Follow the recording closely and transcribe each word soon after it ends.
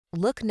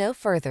Look no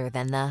further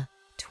than the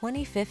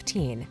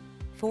 2015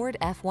 Ford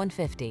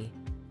F-150.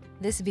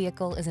 This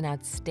vehicle is an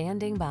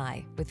outstanding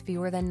buy with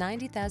fewer than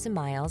 90,000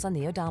 miles on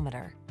the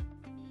odometer.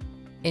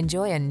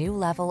 Enjoy a new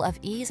level of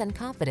ease and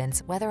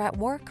confidence whether at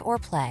work or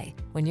play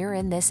when you're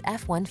in this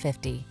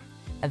F-150.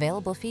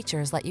 Available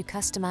features let you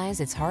customize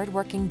its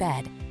hard-working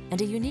bed, and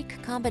a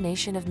unique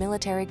combination of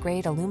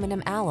military-grade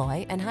aluminum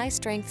alloy and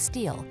high-strength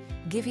steel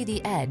give you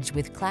the edge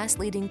with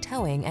class-leading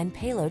towing and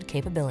payload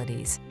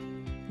capabilities.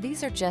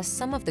 These are just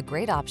some of the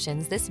great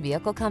options this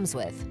vehicle comes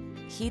with: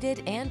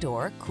 heated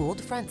and/or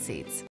cooled front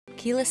seats,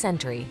 keyless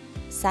entry,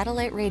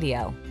 satellite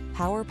radio,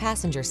 power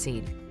passenger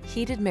seat,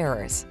 heated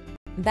mirrors,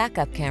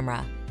 backup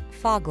camera,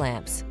 fog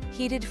lamps,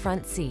 heated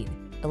front seat,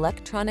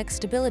 electronic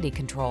stability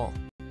control,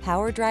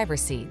 power driver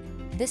seat.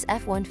 This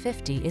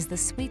F-150 is the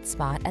sweet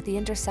spot at the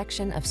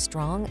intersection of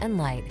strong and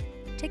light.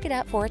 Take it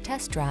out for a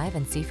test drive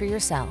and see for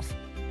yourself.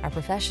 Our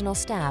professional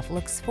staff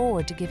looks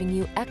forward to giving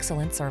you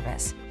excellent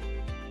service.